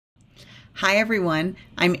Hi everyone,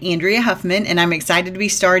 I'm Andrea Huffman and I'm excited to be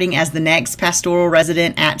starting as the next pastoral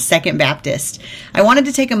resident at Second Baptist. I wanted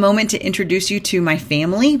to take a moment to introduce you to my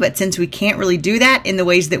family, but since we can't really do that in the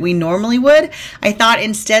ways that we normally would, I thought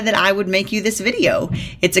instead that I would make you this video.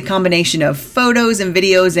 It's a combination of photos and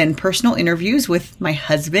videos and personal interviews with my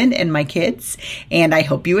husband and my kids, and I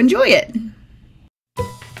hope you enjoy it.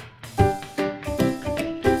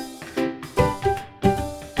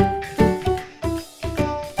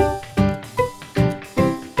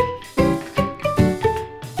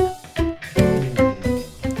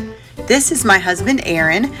 This is my husband,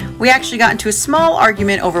 Aaron. We actually got into a small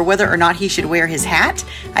argument over whether or not he should wear his hat.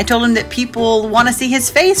 I told him that people want to see his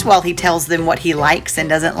face while he tells them what he likes and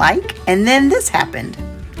doesn't like. And then this happened.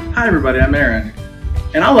 Hi everybody, I'm Aaron.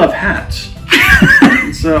 And I love hats.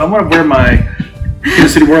 So I'm going to wear my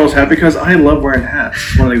Kansas City Royals hat because I love wearing hats.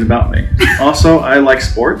 It's one of the things about me. Also, I like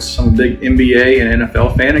sports. I'm a big NBA and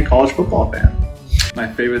NFL fan and college football fan.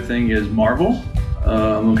 My favorite thing is Marvel.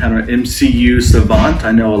 I'm kind of an MCU savant.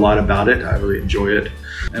 I know a lot about it. I really enjoy it.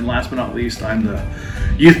 And last but not least, I'm the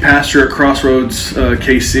youth pastor at Crossroads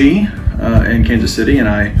KC in Kansas City, and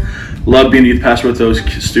I love being a youth pastor with those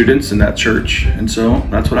students in that church. And so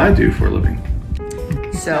that's what I do for a living.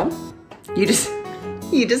 So, you just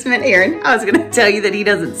met Aaron. I was going to tell you that he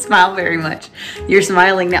doesn't smile very much. You're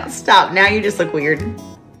smiling now. Stop. Now you just look weird.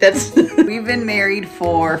 We've been married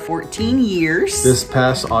for 14 years. This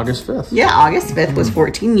past August 5th. Yeah, August 5th was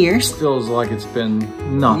 14 years. Feels like it's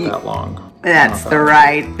been not that long. That's the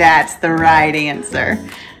right answer.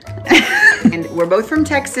 And we're both from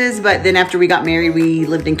Texas, but then after we got married, we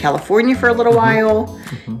lived in California for a little while.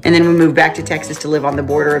 And then we moved back to Texas to live on the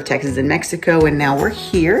border of Texas and Mexico. And now we're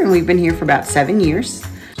here, and we've been here for about 7 years.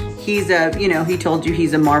 He's he told you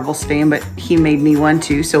he's a Marvels fan, but he made me one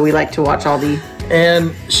too. So we like to watch all the...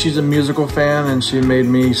 And she's a musical fan, and she made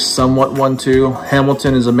me somewhat one too.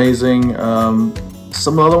 Hamilton is amazing.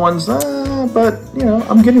 Some other ones, but you know,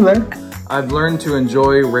 I'm getting there. I've learned to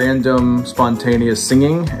enjoy random, spontaneous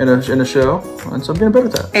singing in a show, and so I'm getting better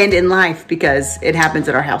at that. And in life, because it happens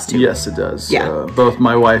at our house too. Yes, it does. Yeah. Both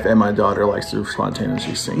my wife and my daughter likes to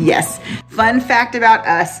spontaneously sing. Yes. Fun fact about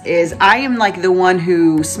us is I am like the one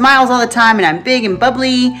who smiles all the time, and I'm big and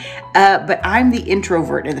bubbly, but I'm the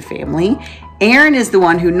introvert in the family. Aaron is the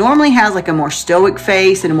one who normally has like a more stoic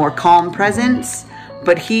face and a more calm presence,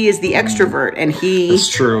 but he is the extrovert, and he... It's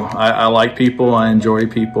true. I like people. I enjoy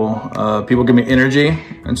people. People give me energy,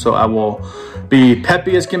 and so I will be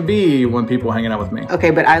peppy as can be when people hanging out with me.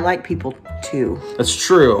 Okay, but I like people too. That's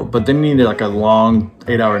true, but then you need like a long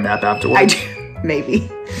 8-hour nap afterwards. I do, maybe.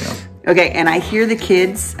 Yeah. Okay, and I hear the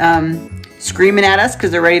kids screaming at us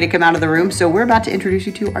because they're ready to come out of the room, so we're about to introduce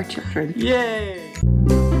you to our children. Yay!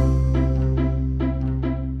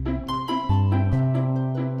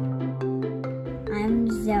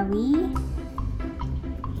 Zoe.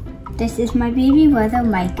 This is my baby brother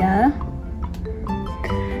Micah.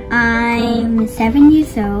 I'm 7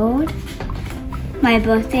 years old. My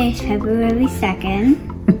birthday is February 2nd.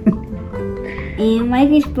 And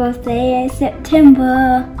Micah's birthday is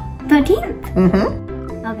September 13th.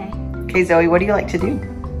 Okay, Zoe, what do you like to do?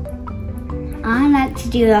 I like to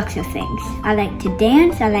do lots of things. I like to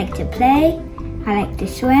dance, I like to play, I like to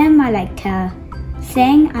swim, I like to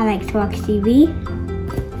sing, I like to watch TV.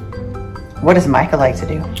 What does Micah like to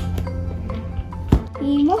do?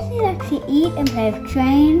 He mostly likes to eat and play with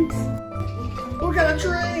trains. We got a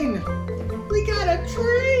train! We got a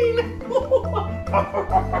train!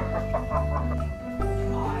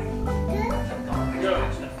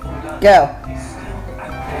 Go.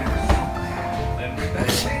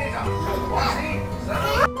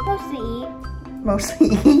 Mostly eat. Mostly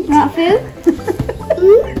eat? Want food?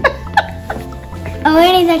 Oh,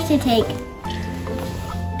 and he likes to take...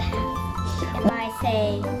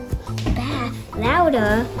 say bath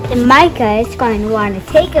louder, then Micah is going to want to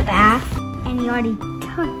take a bath, and he already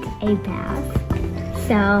took a bath.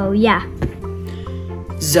 So yeah.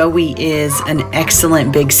 Zoe is an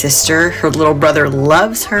excellent big sister. Her little brother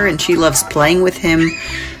loves her and she loves playing with him.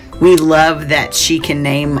 We love that she can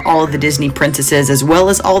name all of the Disney princesses as well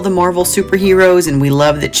as all the Marvel superheroes, and we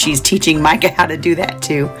love that she's teaching Micah how to do that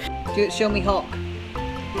too. Show me Hulk.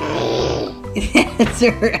 That's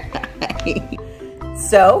right.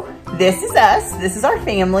 So, this is us. This is our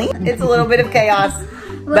family. It's a little bit of chaos,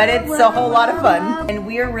 but it's a whole lot of fun. And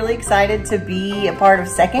we are really excited to be a part of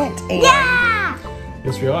Second. And Yeah!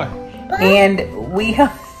 Yes, we are. And we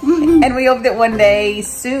hope that one day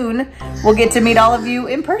soon we'll get to meet all of you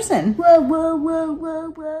in person. Whoa, whoa, whoa, whoa,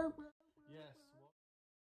 whoa.